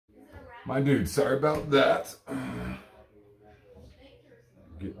My dude, sorry about that.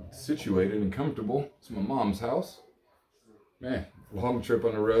 Get situated and comfortable. It's my mom's house. Man, long trip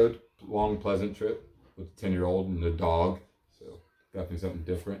on the road. Long, pleasant trip with a 10-year-old and a dog. So, definitely something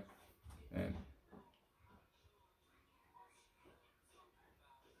different. And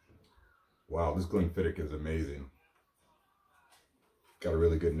wow, this Glenfiddich is amazing. Got a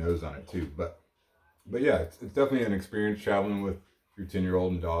really good nose on it too. But yeah, it's definitely an experience traveling with your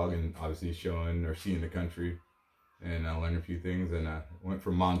 10-year-old and dog, and obviously showing or seeing the country. And I learned a few things, and I went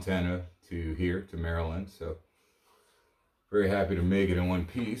from Montana to here, to Maryland. So very happy to make it in one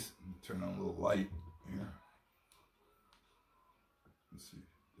piece. Turn on a little light here. Let's see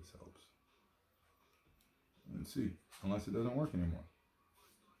if this helps. Let's see, unless it doesn't work anymore.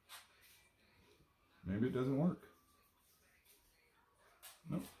 Maybe it doesn't work.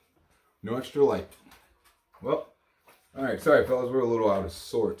 Nope. No extra light. Well, all right, sorry fellas, we're a little out of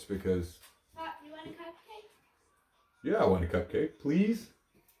sorts because... You want a cupcake? Yeah, I want a cupcake, please.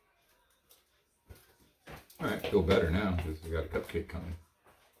 All right, feel better now because we got a cupcake coming.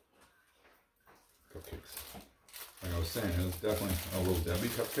 Cupcakes. Like I was saying, it was definitely a little Debbie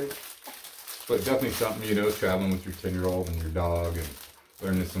cupcake. But definitely something, you know, traveling with your 10-year-old and your dog and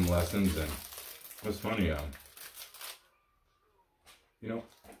learning some lessons. And it was funny, you know,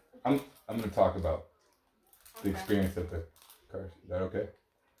 I'm going to talk about the experience at the car. Is that okay?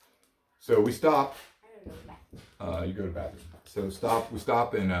 So we stop. You go to the bathroom. So we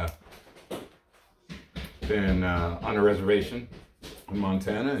stop in on a reservation in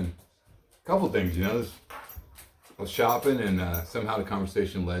Montana, and a couple things, you know. I was shopping, and somehow the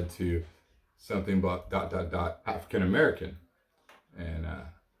conversation led to something about ... African American, and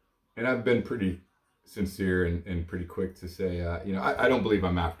I've been pretty sincere and pretty quick to say, you know, I don't believe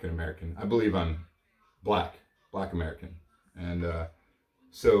I'm African American. I believe I'm Black American. And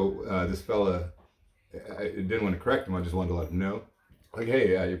so this fella, I didn't want to correct him. I just wanted to let him know, like,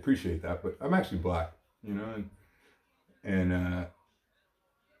 hey, I appreciate that, but I'm actually Black, you know. And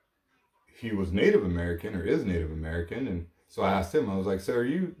he was Native American, or is Native American. And so I asked him, I was like, so are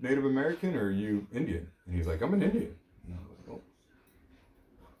you Native American or are you Indian? And he's like, I'm an Indian. And I was like, oh.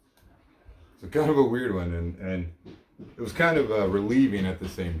 So kind of a weird one, and it was kind of relieving at the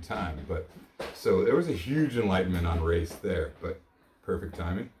same time. But so there was a huge enlightenment on race there, but perfect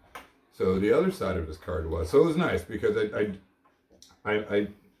timing. So the other side of his card was, so it was nice because my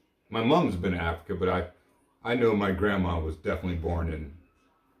mom's been in Africa, but I know my grandma was definitely born in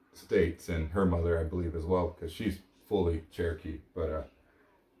States, and her mother, I believe, as well, because she's fully Cherokee. But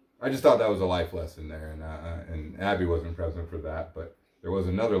I just thought that was a life lesson there, and Abby wasn't present for that, but there was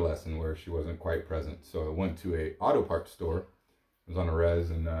another lesson where she wasn't quite present. So I went to a auto parts store. I was on a res,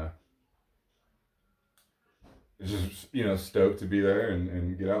 and just, you know, stoked to be there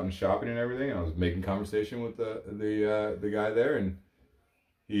and get out and shopping and everything. I was making conversation with the guy there, and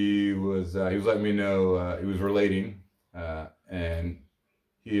he was letting me know he was relating, and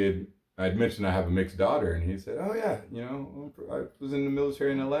I'd mentioned I have a mixed daughter, and he said, oh yeah, you know, I was in the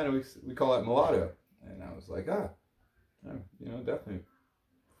military in Atlanta. We call that mulatto. And I was like, you know, definitely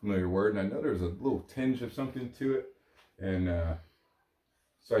familiar word, and I know there's a little tinge of something to it. And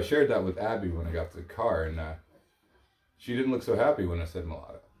so I shared that with Abby when I got to the car, and she didn't look so happy when I said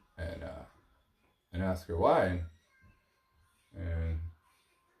mulatto, and asked her why, and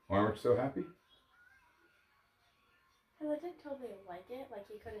why aren't you so happy? I didn't totally like it. Like,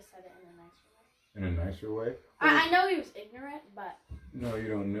 he could have said it in a nicer way. In a nicer way? I know he was ignorant, but... No, you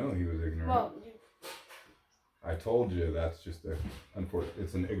don't know he was ignorant. Well, I told you that's just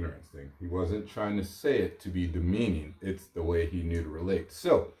it's an ignorance thing. He wasn't trying to say it to be demeaning. It's the way he knew to relate.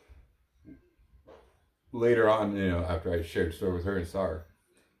 So, later on, you know, after I shared the story with her and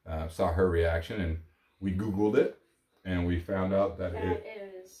saw her reaction, and we Googled it, and we found out that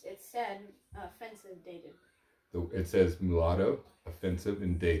it said offensive dated. It says mulatto, offensive,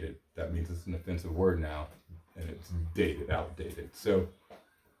 and dated. That means it's an offensive word now, and it's dated, outdated. So,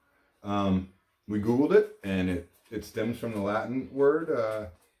 we Googled it, and it stems from the Latin word,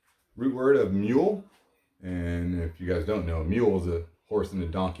 root word of mule. And if you guys don't know, a mule is a horse and a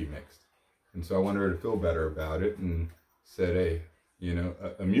donkey mixed. And so I wanted her to feel better about it, and said, hey, you know,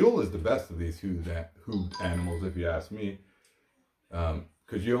 a mule is the best of these hooved animals, if you ask me.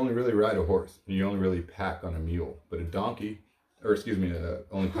 Because you only really ride a horse, and you only really pack on a mule. But a donkey, or excuse me,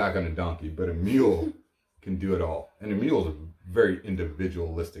 only pack on a donkey, but a mule can do it all. And a mule is a very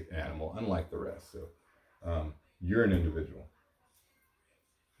individualistic animal, unlike the rest. So you're an individual.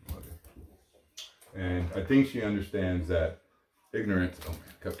 And I think she understands that ignorance, oh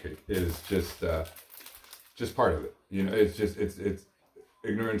man, cupcake, is just part of it. You know, it's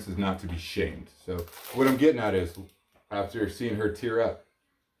ignorance is not to be shamed. So what I'm getting at is, after seeing her tear up,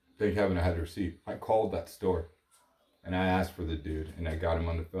 thank heaven I had the receipt. I called that store and I asked for the dude and I got him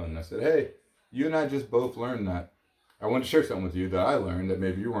on the phone and I said, hey, you and I just both learned that. I want to share something with you that I learned that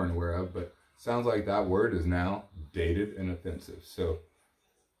maybe you weren't aware of, but sounds like that word is now dated and offensive. So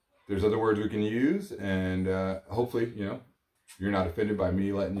there's other words we can use, and hopefully, you know, you're not offended by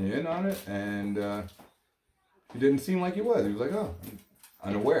me letting you in on it. And he didn't seem like he was. He was like, oh, I'm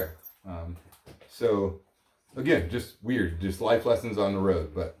unaware. So again, just weird, just life lessons on the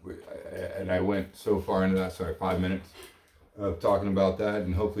road. But and I went so far into that, sorry, 5 minutes of talking about that,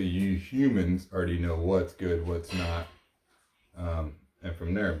 and hopefully you humans already know what's good, what's not, and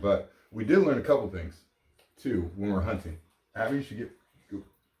from there. But we did learn a couple things too when we're hunting. Abby, you should go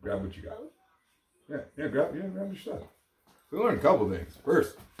grab what you got. Yeah, grab your stuff. We learned a couple things.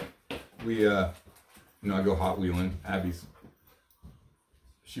 First, we I go hot wheeling.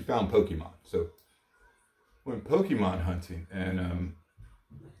 She found Pokemon, so went Pokemon hunting, and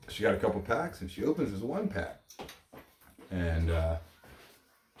she got a couple packs, and she opens this one pack, and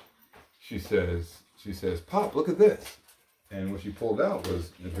she says, Pop, look at this. And what she pulled out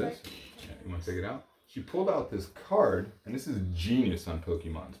was this. You want to take it out? She pulled out this card, and this is genius on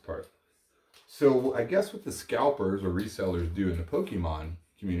Pokemon's part. So I guess what the scalpers or resellers do in the Pokemon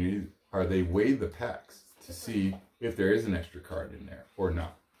community are they weigh the packs to see if there is an extra card in there or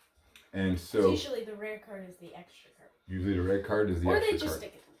not. And so usually the rare card is the extra card. Usually the red card is the extra extra card. Or they just card.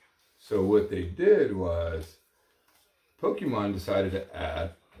 stick it in there. So what they did was Pokemon decided to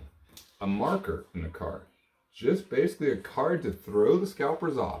add a marker in the card. Just basically a card to throw the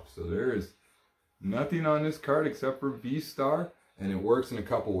scalpers off. So there is nothing on this card except for V-Star, and it works in a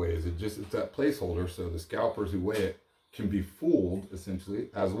couple ways. It's that placeholder, so the scalpers who weigh it can be fooled, essentially,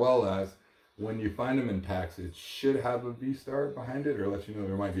 as well as when you find them in packs, it should have a V-Star behind it, or let you know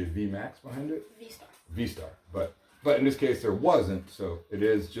there might be a V-Max behind it. V-Star. V-Star. But in this case, there wasn't, so it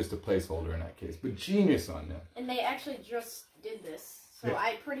is just a placeholder in that case. But genius on them. And they actually just did this. So yeah.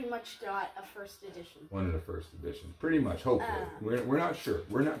 I pretty much got a first edition. One of the first editions. Pretty much, hopefully. We're not sure.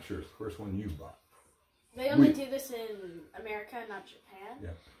 We're not sure. It's the first one you bought. They only do this in America, not Japan. Yeah.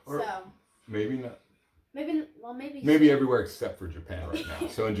 Or so maybe not. Maybe everywhere except for Japan right now.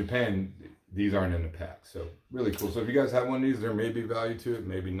 So in Japan, these aren't in the pack. So really cool. So if you guys have one of these, there may be value to it.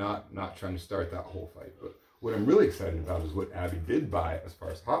 Maybe not. Not trying to start that whole fight. But what I'm really excited about is what Abby did buy as far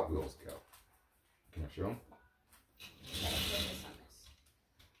as Hot Wheels go. Can I show them?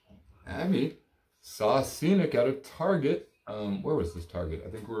 Abby saw a scenic at a Target. Where was this Target? I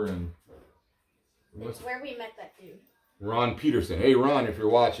think we're in... It's where we met that dude. Ron Peterson. Hey, Ron, if you're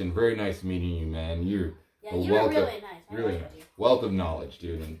watching, very nice meeting you, man. You're really nice. Really nice. Wealth of knowledge,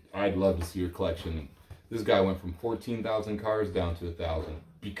 dude. And I'd love to see your collection. And this guy went from 14,000 cars down to 1,000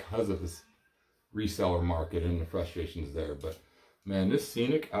 because of this reseller market and the frustrations there. But, man, this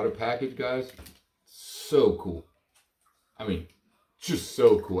scenic out of package, guys, so cool. I mean, just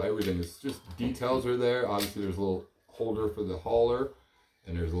so cool. Everything is just, details are there. Obviously, there's a little holder for the hauler.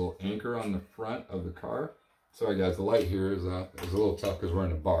 And there's a little anchor on the front of the car. Sorry guys, the light here is a little tough because we're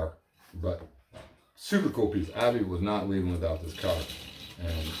in a bar. But super cool piece. Abby was not leaving without this car.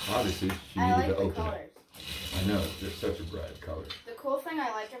 And obviously she needed to open it. I know, they're such a bright color. The cool thing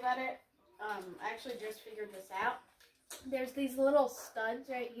I like about it, I actually just figured this out. There's these little studs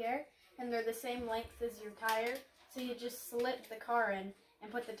right here, and they're the same length as your tire. So you just slip the car in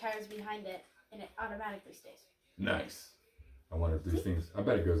and put the tires behind it, and it automatically stays. Nice. I wonder if these things, I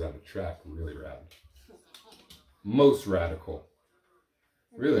bet it goes out of track really rad. Most radical.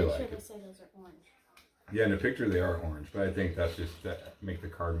 Really like it. They say those are orange. Yeah, in the picture they are orange, but I think that's just that make the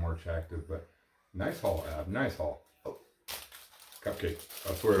card more attractive. But nice haul, Ab. Nice haul. Oh, cupcake.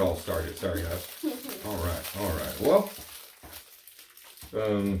 That's where it all started. Sorry, guys. All right. Well,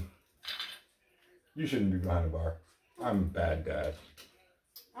 you shouldn't be behind the bar. I'm a bad dad.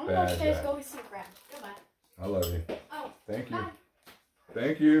 I'm going upstairs to go with some crab. Goodbye. I love you. Oh, thank you. bye.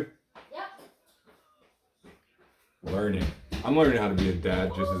 Thank you. Yep. Learning. I'm learning how to be a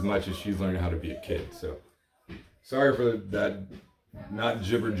dad just as much as she's learning how to be a kid. So, sorry for that, not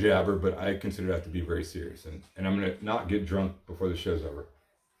jibber jabber, but I consider that to be very serious. And I'm going to not get drunk before the show's over.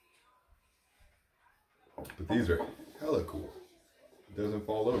 But these are hella cool. It doesn't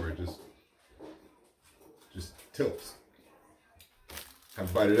fall over, it just tilts.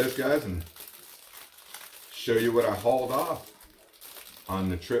 Have a bite of this, guys, and show you what I hauled off on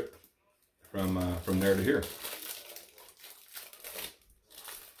the trip from there to here.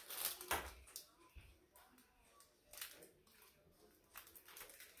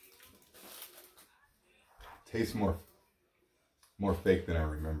 Tastes more more fake than I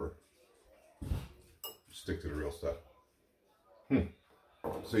remember. Stick to the real stuff.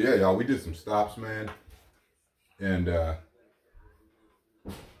 So yeah, y'all, we did some stops, man. And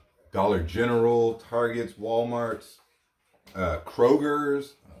Dollar General, Targets, Walmarts,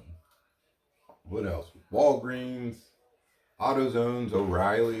 Kroger's, what else? Walgreens, AutoZones,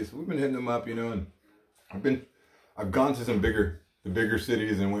 O'Reilly's. We've been hitting them up, you know, and I've gone to the bigger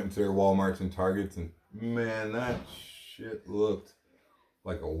cities and went into their Walmarts and Targets, and man, that shit looked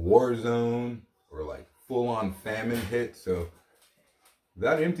like a war zone or like full-on famine hit. So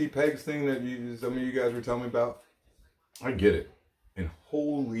that empty pegs thing that some of you guys were telling me about, I get it. And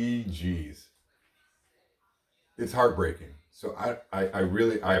holy jeez, it's heartbreaking. So I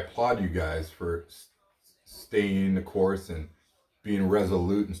really applaud you guys for staying the course and being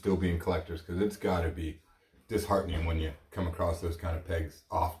resolute and still being collectors, because it's got to be disheartening when you come across those kind of pegs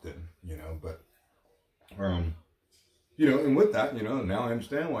often, you know. But you know, and with that, you know, now I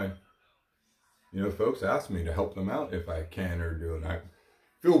understand why, you know, folks ask me to help them out if I can or do. And I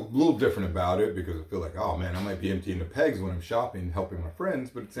feel a little different about it, because I feel like, oh man, I might be emptying the pegs when I'm shopping, helping my friends,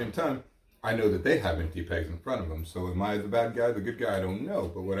 but at the same time, I know that they have empty pegs in front of them. So am I the bad guy, the good guy? I don't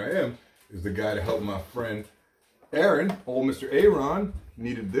know. But what I am is the guy to help my friend Aaron. Old Mr. Aaron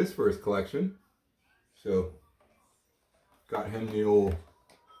needed this for his collection, so got him the old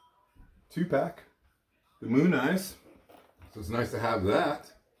 2-pack, the Moon Eyes. So it's nice to have that.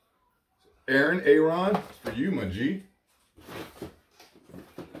 So Aaron, it's for you, my G.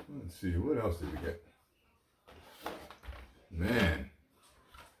 Let's see, what else did we get? Man,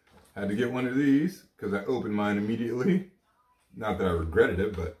 had to get one of these because I opened mine immediately. Not that I regretted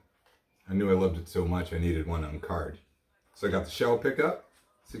it, but I knew I loved it so much I needed one on card. So I got the shell pickup,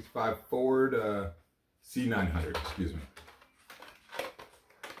 65 Ford C900, excuse me.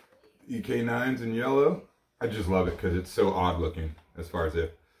 EK9s in yellow. I just love it because it's so odd looking as far as a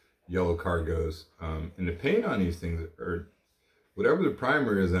yellow car goes. And the paint on these things, or whatever the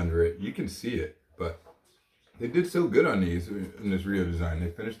primer is under it, you can see it. But they did so good on these in this Rio design. They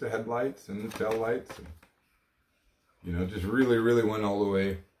finished the headlights and the tail lights. And, you know, just really, really went all the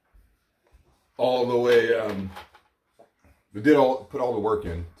way. They did put all the work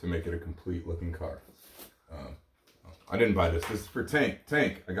in to make it a complete looking car. I didn't buy this. This is for Tank.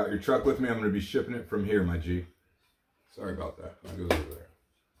 Tank, I got your truck with me. I'm going to be shipping it from here, my G. Sorry about that. It goes over there.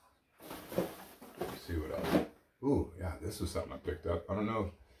 Let's see what else. Ooh, yeah, this was something I picked up. I don't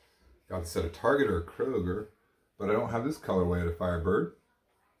know. Got a set of Target or a Kroger, but I don't have this colorway of the Firebird.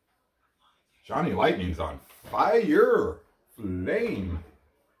 Johnny Lightning's on fire. Flame.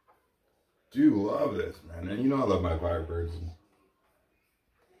 Do love this, man. And you know I love my Firebirds.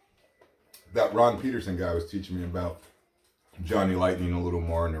 That Ron Peterson guy was teaching me about Johnny Lightning a little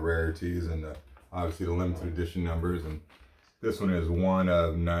more, and the rarities, and obviously the limited edition numbers. And this one is one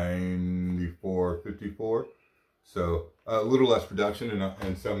of 9454. So a little less production,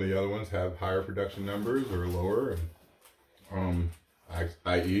 and some of the other ones have higher production numbers or lower. And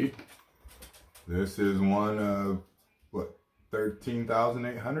i.e., this is one of what,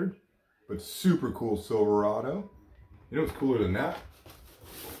 13,800, but super cool Silverado. You know what's cooler than that?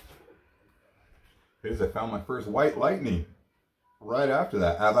 Is I found my first white Lightning right after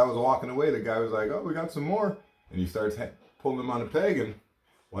that. As I was walking away, the guy was like, "Oh, we got some more," and he starts pulling them on a peg, and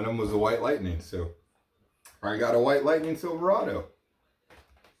one of them was a white Lightning. So I got a white Lightning Silverado.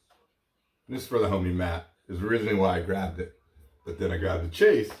 This is for the homie Matt. This is originally why I grabbed it, but then I grabbed the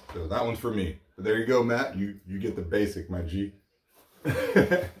Chase, so that one's for me. But there you go, Matt. You get the basic, my G.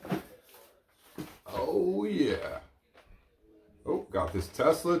 Oh yeah. Oh, got this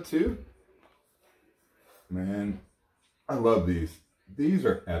Tesla too. Man, I love these. These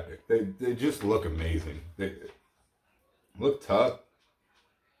are epic. They just look amazing. They look tough,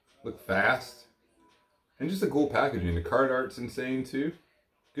 look fast, and just a cool packaging. The card art's insane too.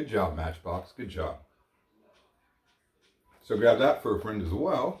 Good job, Matchbox. Good job. So grab that for a friend as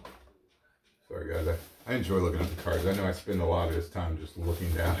well. Sorry guys, I enjoy looking at the cards. I know I spend a lot of this time just looking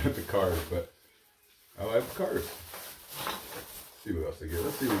down at the cards, but I like the cards. Let's see what else they get.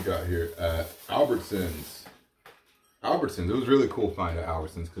 Let's see what we got here at Albertsons. Albertsons, it was a really cool find at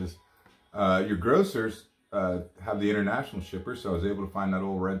Albertsons because your grocers have the international shipper, so I was able to find that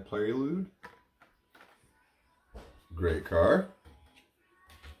old red Prelude. Great car.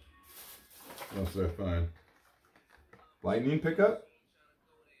 What else did I find? Lightning pickup.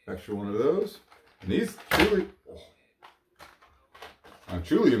 Extra one of those. And these truly, I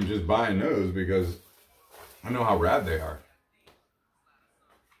truly am just buying those because I know how rad they are.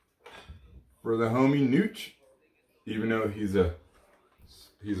 For the homie Nooch, even though he's a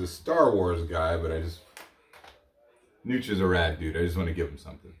Star Wars guy, but Nooch is a rad dude. I just want to give him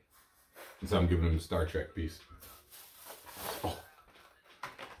something. And so I'm giving him a Star Trek piece. Oh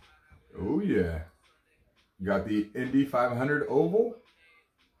yeah. Got the Indy 500 Oval.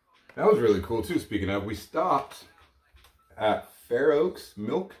 That was really cool too. Speaking of, we stopped at Fair Oaks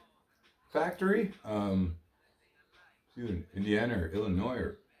Milk Factory. It's either in Indiana or Illinois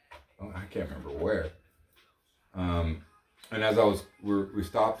or I can't remember where. And as we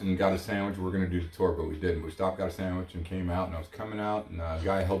stopped and got a sandwich. We were gonna do the tour, but we didn't. We stopped, got a sandwich, and came out. And I was coming out, and a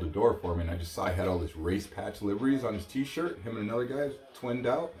guy held the door for me, and I just saw he had all this race patch liveries on his T-shirt. Him and another guy twinned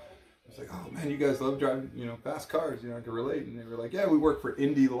out. I was like, oh man, you guys love driving, fast cars. I can relate. And they were like, yeah, we work for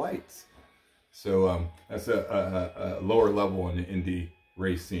Indy Lights. So that's a lower level in the Indy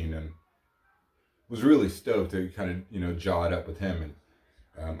race scene, and was really stoked to kind of jaw it up with him.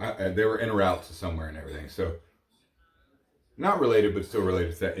 And they were en route to somewhere and everything. So not related, but still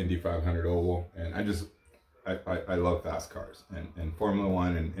related to that Indy 500 Oval. And I love fast cars, and Formula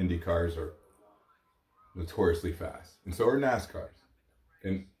One and Indy cars are notoriously fast, and so are NASCARs,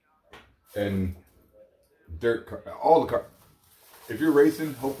 and dirt car, all the cars. If you're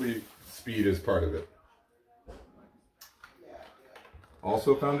racing, hopefully speed is part of it.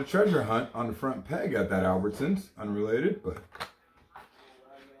 Also found a treasure hunt on the front peg at that Albertsons, unrelated, but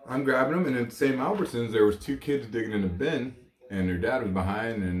I'm grabbing them. And in the same Albertsons, there was two kids digging in a bin, and their dad was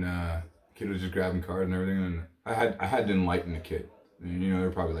behind, and the kid was just grabbing cars and everything. And I had to enlighten the kid. And, they're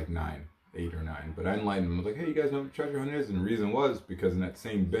probably like 8 or 9, but I enlightened them. I was like, hey, you guys know what treasure hunt is? And the reason was because in that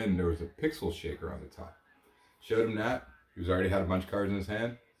same bin there was a pixel shaker on the top. Showed him that. He was already had a bunch of cars in his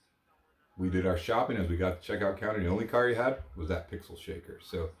hand. We did our shopping as we got to checkout counter. The only car he had was that pixel shaker.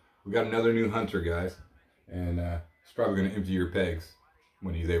 So we got another new hunter, guys, and he's probably going to empty your pegs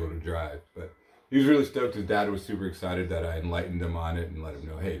when he's able to drive. But he was really stoked. His dad was super excited that I enlightened him on it and let him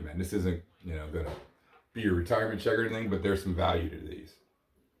know, hey man, this isn't going to be your retirement check or anything, but there's some value to these.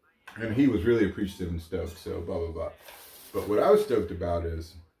 And he was really appreciative and stoked. So blah blah blah. But what I was stoked about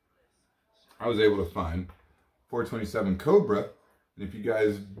is I was able to find 427 Cobra. And if you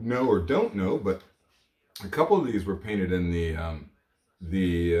guys know or don't know, but a couple of these were painted in the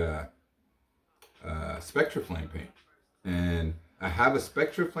Spectraflame paint. And I have a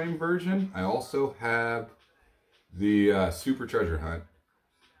Spectraflame version. I also have the Super Treasure Hunt.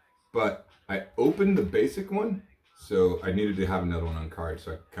 But I opened the basic one, so I needed to have another one on card,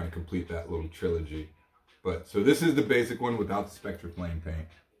 so I could kind of complete that little trilogy. But so this is the basic one without the Spectraflame paint.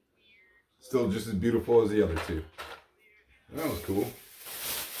 Still just as beautiful as the other two. That was cool.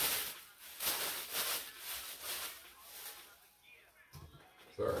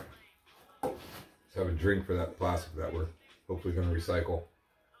 Sorry. Let's have a drink for that plastic that we're hopefully going to recycle.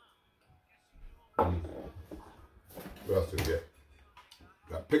 What else did we get?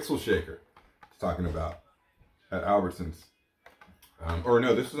 Got Pixel Shaker. Talking about at Albertsons. Or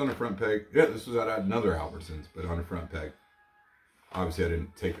no, this was on the front peg. Yeah, this was at another Albertsons, but on the front peg. Obviously, I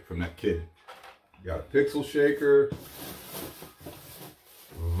didn't take it from that kid. Got a Pixel Shaker.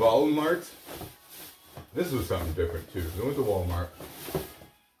 Walmart. This was something different too. I went to Walmart.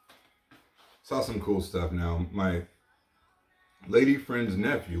 Saw some cool stuff now. My lady friend's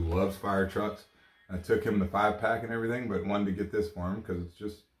nephew loves fire trucks. I took him the 5-pack and everything, but wanted to get this for him because it's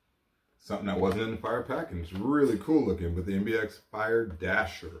just something that wasn't in the fire pack, and it's really cool looking. But the MBX Fire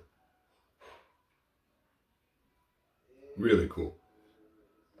Dasher. Really cool.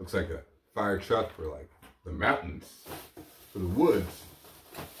 Looks like a fire truck for like the mountains, for the woods.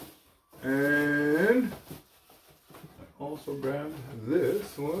 And I also grabbed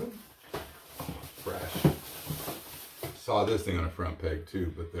this one. Fresh. Saw this thing on a front peg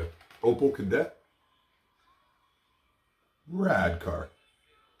too, but the Opel Kadett. Rad car.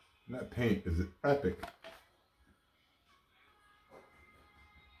 And that paint is epic.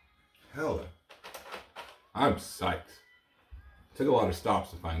 Hella. I'm psyched. Took a lot of stops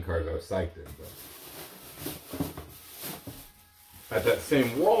to find cars I was psyched in, but at that same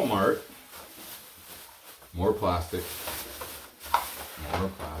Walmart, more plastic, more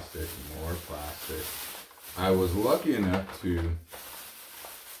plastic, more plastic. I was lucky enough to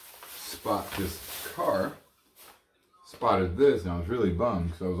spot this car. Spotted this, and I was really bummed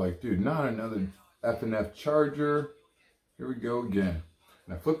because I was like, dude, not another F&F Charger. Here we go again.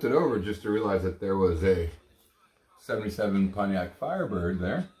 And I flipped it over just to realize that there was a 77 Pontiac Firebird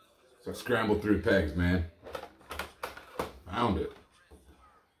there. So I scrambled through pegs, man. Found it.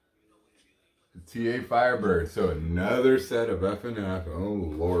 The TA Firebird. So another set of F&F. Oh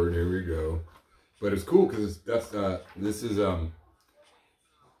Lord, here we go. But it's cool because that's this is the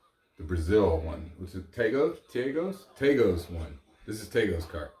Brazil one. What's it? Tego's one. This is Tego's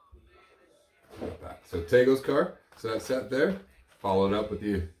car. So Tego's car. So that's set there. Followed up with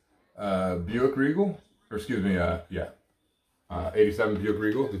the Buick Regal, or excuse me, 87 Buick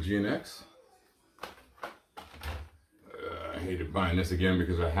Regal, the GNX. I hated buying this again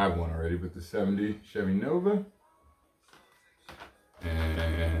because I have one already, but the 70 Chevy Nova.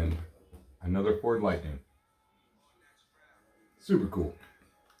 And another Ford Lightning. Super cool.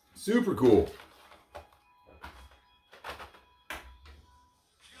 Super cool.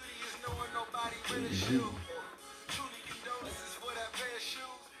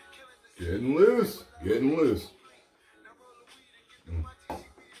 Getting loose. Getting loose.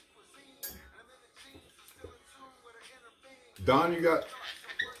 Don, you got,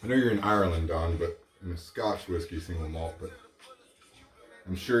 I know you're in Ireland, Don, but I'm a Scotch whiskey single malt, but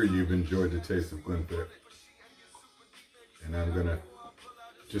I'm sure you've enjoyed the taste of Glenfiddich. And I'm gonna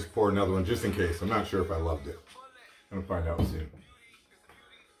just pour another one just in case. I'm not sure if I loved it. I'm gonna find out soon.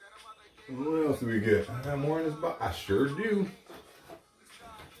 What else do we get? I got more in this box. I sure do.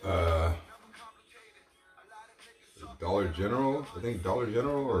 Dollar General, I think Dollar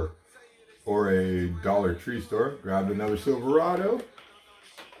General or a Dollar Tree store. Grabbed another Silverado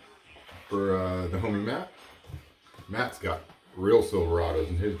for the homie Matt. Matt's got real Silverados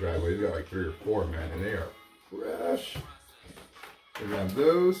in his driveway. He's got like 3 or 4, man, and they are fresh. I grabbed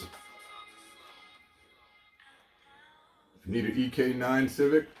those. If you need an EK9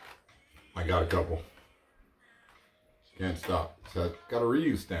 Civic, I got a couple. Can't stop. So I got a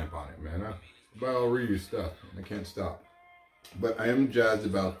reuse stamp on it, man. I buy all reuse stuff. I can't stop. But I am jazzed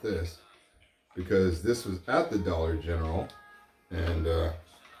about this because this was at the Dollar General, and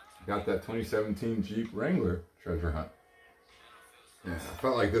got that 2017 Jeep Wrangler treasure hunt. Yeah, I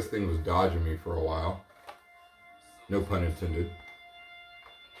felt like this thing was dodging me for a while. No pun intended.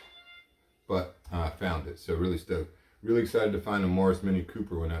 But I found it, so really stoked. Really excited to find a Morris Mini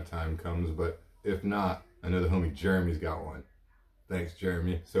Cooper when that time comes, but if not, I know the homie Jeremy's got one. Thanks,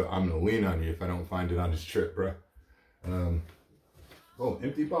 Jeremy. So I'm gonna lean on you if I don't find it on this trip, bro. Oh,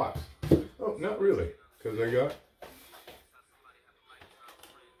 empty box. Oh, not really, because I got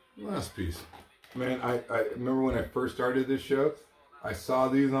last piece. Man, I remember when I first started this show, I saw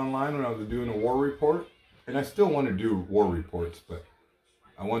these online when I was doing a war report, and I still want to do war reports, but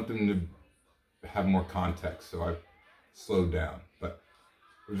I want them to have more context, so I slowed down. But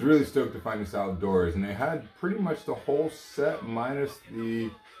I was really stoked to find this outdoors, and they had pretty much the whole set minus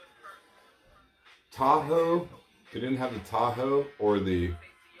the Tahoe. They didn't have the Tahoe or and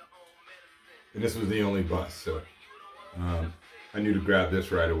this was the only bus, so I knew to grab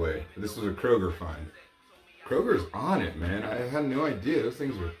this right away. But this was a Kroger find. Kroger's on it, man. I had no idea. Those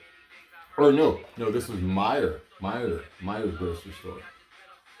things were, or no, this was Meijer's grocery store.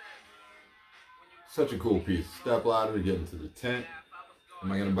 Such a cool piece. Step ladder to get into the tent.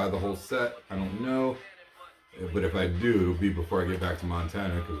 Am I gonna buy the whole set? I don't know. But if I do, it'll be before I get back to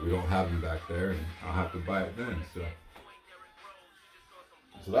Montana because we don't have them back there, and I'll have to buy it then. So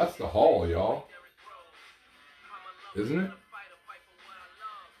that's the haul, y'all. Isn't it?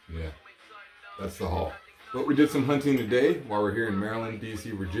 Yeah, that's the haul. But we did some hunting today while we're here in Maryland,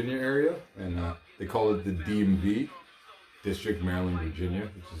 DC, Virginia area, and they call it the DMV, District Maryland, Virginia,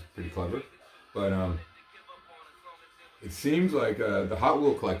 which is pretty clever. But it seems like the Hot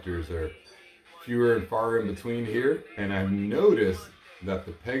Wheel collectors are fewer and far in between here, and I've noticed that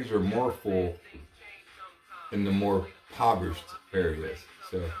the pegs are more full in the more impoverished areas.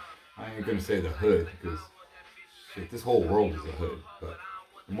 So I ain't gonna say the hood because shit, this whole world is a hood, but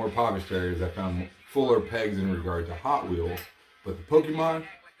the more impoverished areas I found fuller pegs in regard to Hot Wheels, but the Pokemon,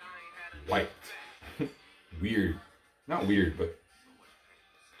 white. Weird. Not weird, but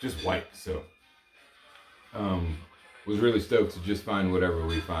just white. So was really stoked to just find whatever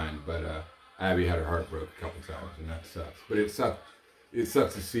we find, but Abby had her heart broke a couple times, and that sucks. But it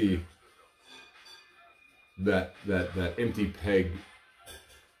sucks to see that empty peg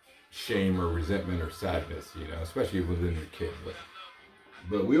shame or resentment or sadness, you know, especially within your kid.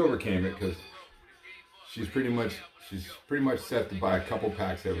 But we overcame it because she's pretty much set to buy a couple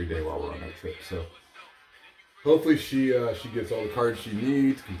packs every day while we're on our trip. So hopefully she gets all the cards she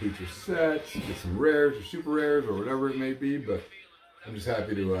needs, completes her sets, gets some rares or super rares or whatever it may be. But I'm just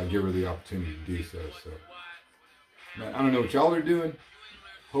happy to give her the opportunity to do so. So man, I don't know what y'all are doing.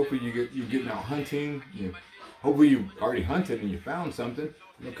 Hopefully you're getting out hunting. Hopefully you already hunted and you found something.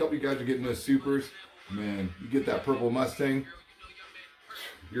 You know, a couple of you guys are getting those supers. Man, you get that purple Mustang,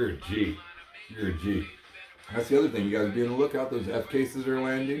 you're a G. You're a G. That's the other thing. You guys be on the lookout. Those F cases are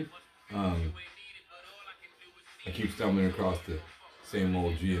landing. I keep stumbling across the same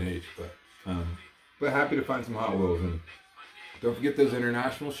old G and H, but happy to find some Hot Wheels. And don't forget those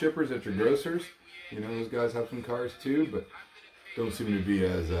international shippers at your grocers. You know, those guys have some cars too, but don't seem to be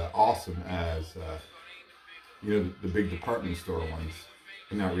as awesome as, you know, the big department store ones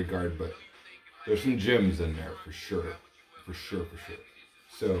in that regard. But there's some gems in there for sure. For sure, for sure.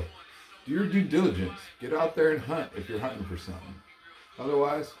 So, do your due diligence. Get out there and hunt if you're hunting for something.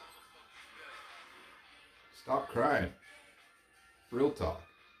 Otherwise, stop crying. Real talk.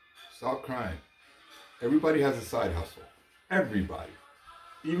 Stop crying. Everybody has a side hustle. Everybody.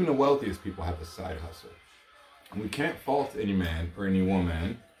 Even the wealthiest people have a side hustle. And we can't fault any man or any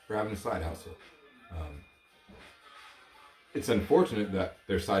woman for having a side hustle. It's unfortunate that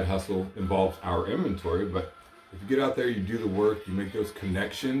their side hustle involves our inventory, but if you get out there, you do the work, you make those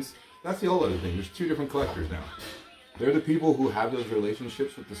connections. That's the whole other thing. There's two different collectors now. They're the people who have those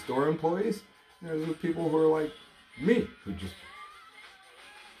relationships with the store employees. And there's the people who are like me, who just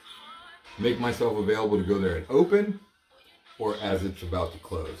make myself available to go there and open, or as it's about to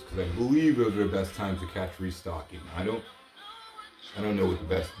close. Because I believe those are the best times to catch restocking. I don't know what the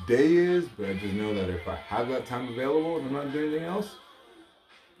best day is, but I just know that if I have that time available and I'm not doing anything else,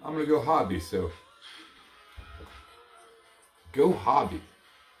 I'm gonna go hobby. So go hobby.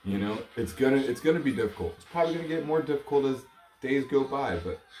 You know, it's gonna be difficult. It's probably gonna get more difficult as days go by,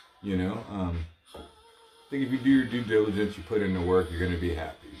 but you know, I think if you do your due diligence, you put in the work, you're gonna be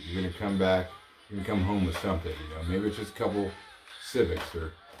happy. You're gonna come back, you can come home with something. You know, maybe it's just a couple Civics,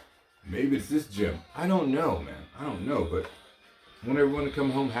 or maybe it's this gym. I don't know, man. I don't know, but I want everyone to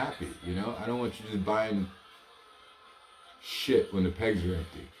come home happy. You know, I don't want you just buying shit when the pegs are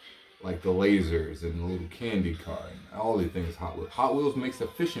empty. Like the lasers and the little candy car and all these things. Hot Wheels. Hot Wheels makes a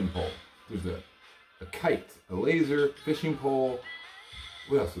fishing pole. There's a kite, a laser, fishing pole.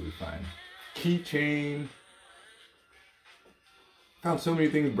 What else did we find? Keychain. Found so many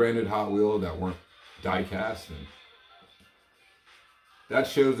things branded Hot Wheel that weren't die cast, and that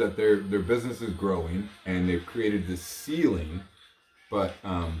shows that their business is growing and they've created this ceiling, but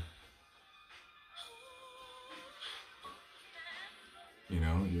you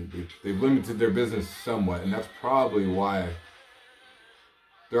know, they've limited their business somewhat, and that's probably why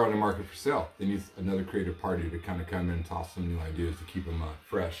they're on the market for sale. They need another creative party to kind of come in and toss some new ideas to keep them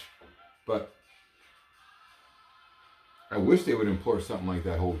fresh. But I wish they would employ something like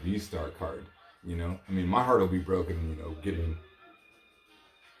that whole V-Star card. You know, I mean, my heart will be broken, you know, getting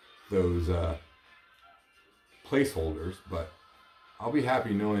those placeholders, but I'll be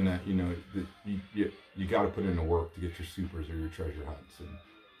happy knowing that, you know, that you got to put in the work to get your supers or your treasure hunts, and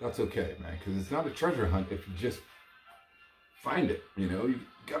that's okay, man, because it's not a treasure hunt if you just find it. You know, you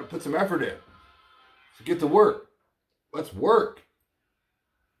got to put some effort in. So get to work. Let's work.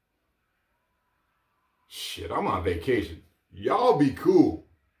 Shit, I'm on vacation. Y'all be cool.